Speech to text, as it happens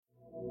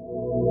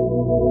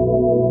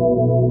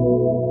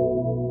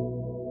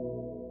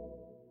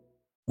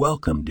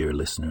Welcome, dear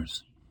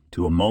listeners,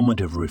 to a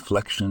moment of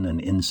reflection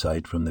and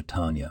insight from the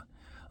Tanya,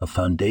 a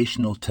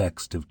foundational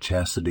text of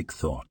Chassidic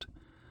thought.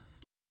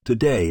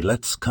 Today,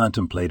 let's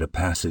contemplate a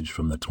passage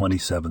from the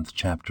 27th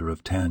chapter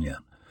of Tanya,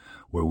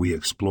 where we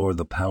explore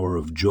the power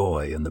of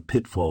joy and the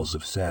pitfalls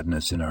of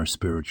sadness in our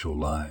spiritual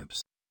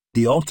lives.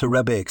 The Alter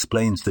Rabbi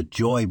explains that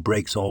joy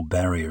breaks all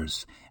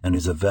barriers and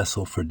is a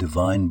vessel for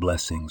divine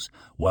blessings,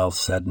 while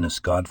sadness,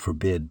 God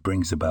forbid,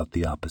 brings about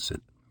the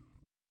opposite.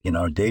 In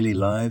our daily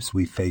lives,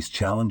 we face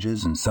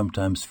challenges and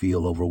sometimes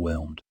feel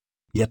overwhelmed.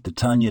 Yet the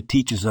Tanya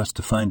teaches us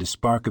to find a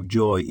spark of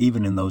joy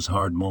even in those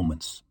hard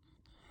moments.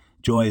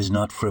 Joy is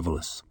not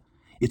frivolous.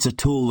 It's a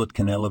tool that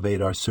can elevate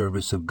our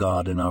service of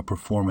God and our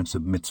performance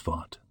of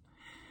mitzvot.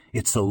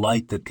 It's the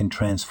light that can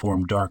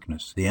transform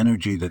darkness, the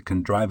energy that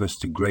can drive us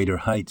to greater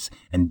heights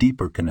and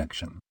deeper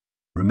connection.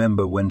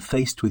 Remember, when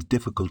faced with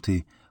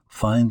difficulty,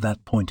 find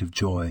that point of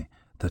joy.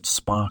 That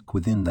spark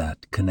within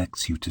that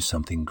connects you to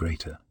something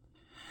greater.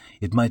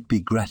 It might be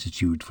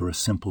gratitude for a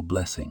simple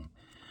blessing,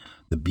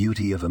 the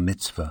beauty of a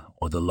mitzvah,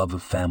 or the love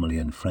of family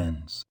and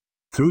friends.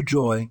 Through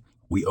joy,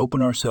 we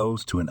open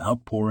ourselves to an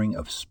outpouring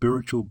of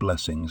spiritual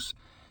blessings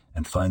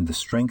and find the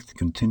strength to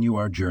continue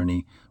our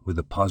journey with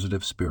a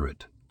positive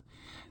spirit.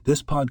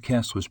 This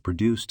podcast was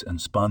produced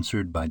and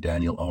sponsored by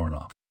Daniel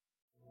Aronoff.